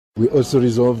We also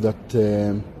resolved that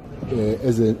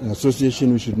as an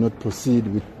association we should not proceed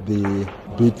with the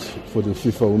bid for the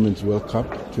FIFA Women's World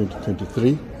Cup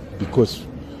 2023 because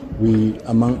we,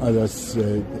 among others,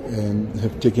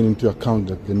 have taken into account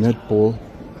that the netball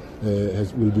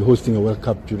will be hosting a World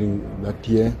Cup during that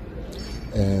year,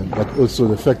 but also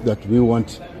the fact that we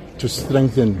want to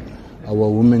strengthen our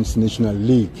Women's National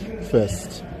League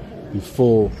first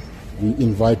before we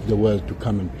invite the world to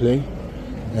come and play.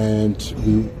 And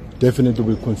we definitely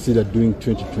will consider doing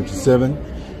 2027,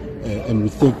 and we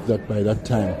think that by that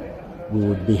time we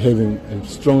would be having a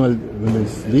stronger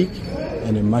women's league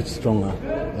and a much stronger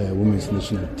women's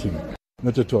national team.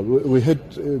 Not at all. We had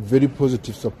very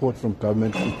positive support from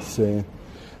government. It's and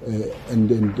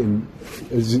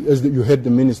as you heard the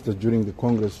minister during the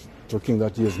Congress talking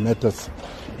that he has met us,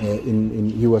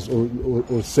 he was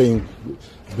all saying,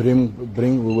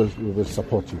 bring, we will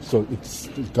support you. So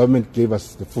the government gave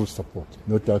us the full support,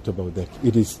 no doubt about that.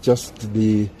 It is just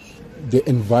the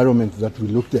environment that we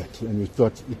looked at, and we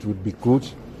thought it would be good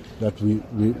that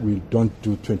we don't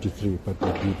do 23, but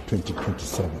we do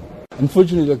 2027.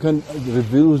 Unfortunately, I can't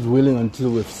reveal who's willing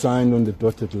until we've signed on the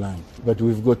dotted line. But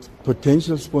we've got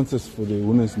potential sponsors for the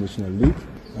Women's National League.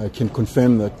 I can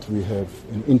confirm that we have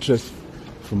an interest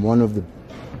from one of the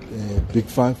big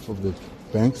five of the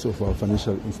banks of our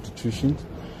financial institutions,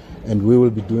 and we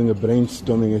will be doing a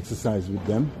brainstorming exercise with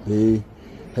them. They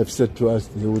have said to us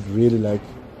they would really like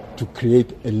to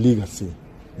create a legacy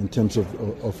in terms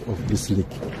of this league.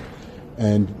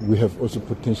 And we have also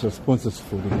potential sponsors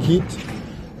for the kit.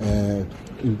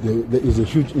 There is a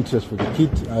huge interest for the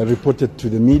kit. I reported to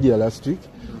the media last week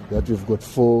that we've got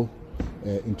 4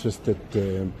 interested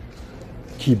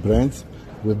key brands.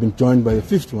 We've been joined by a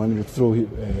 5th one. We'll throw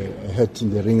a hat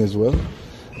in the ring as well.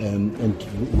 And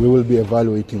we will be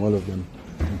evaluating all of them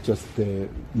and just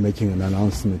making an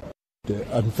announcement.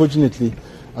 Unfortunately,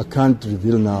 I can't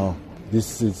reveal now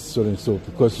this is so and so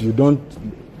because you don't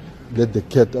let the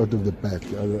cat out of the bag.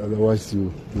 Otherwise,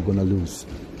 you're going to lose.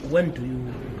 When do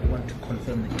you want to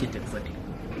confirm the kit exactly?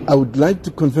 I would like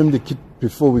to confirm the kit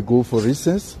before we go for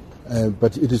recess,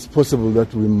 but it is possible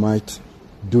that we might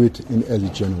do it in early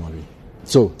January.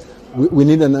 So we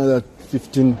need another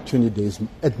 15, 20 days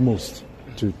at most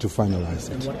to finalize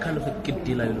it. And what kind of a kit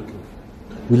deal are you looking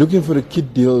for? We're looking for a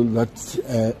kit deal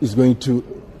that is going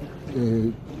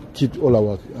to kit all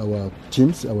our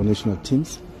teams, our national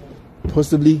teams,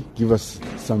 possibly give us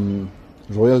some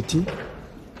royalty,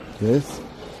 yes,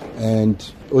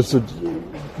 and also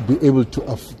be able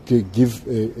to give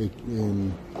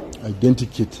an identity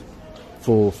kit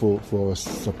for our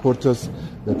supporters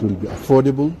that will be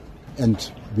affordable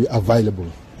and be available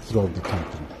throughout the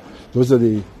country. Those are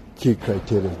the key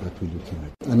criteria that we're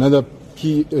looking at. Another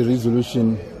key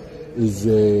resolution is,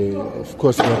 of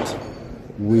course, that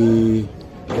we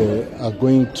are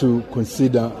going to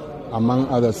consider, among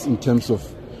others, in terms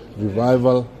of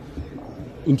revival,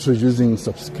 introducing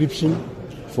subscription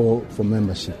for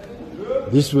membership.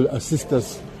 This will assist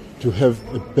us to have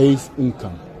a base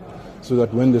income so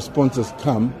that when the sponsors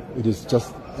come, it is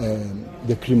just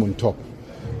the cream on top.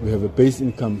 We have a base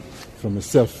income from a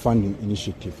self-funding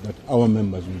initiative that our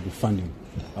members will be funding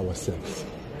ourselves.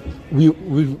 We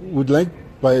would like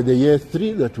by the year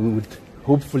 3 that we would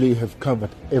hopefully have covered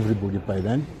everybody by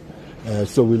then.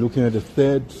 So we're looking at a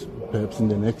 3rd, perhaps in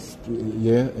the next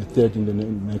year, a 3rd in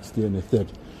the next year, and a 3rd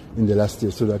in the last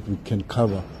year, so that we can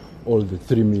cover all the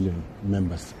 3 million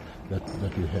members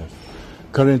that we have.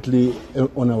 Currently,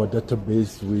 on our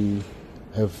database, we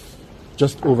have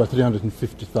just over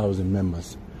 350,000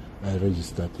 members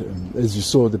registered. As you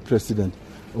saw, the president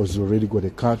has already got a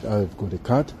card. I've got a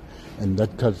card, and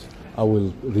that card I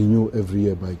will renew every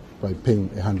year by paying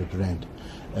 100 rand.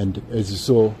 And as you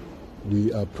saw,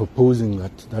 we are proposing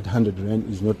that 100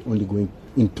 rand is not only going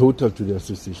in total to the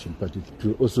association, but it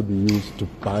will also be used to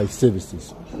buy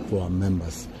services for our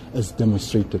members, as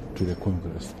demonstrated to the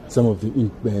Congress. Some of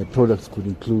the products could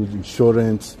include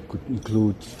insurance, could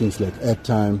include things like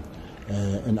airtime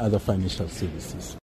and other financial services.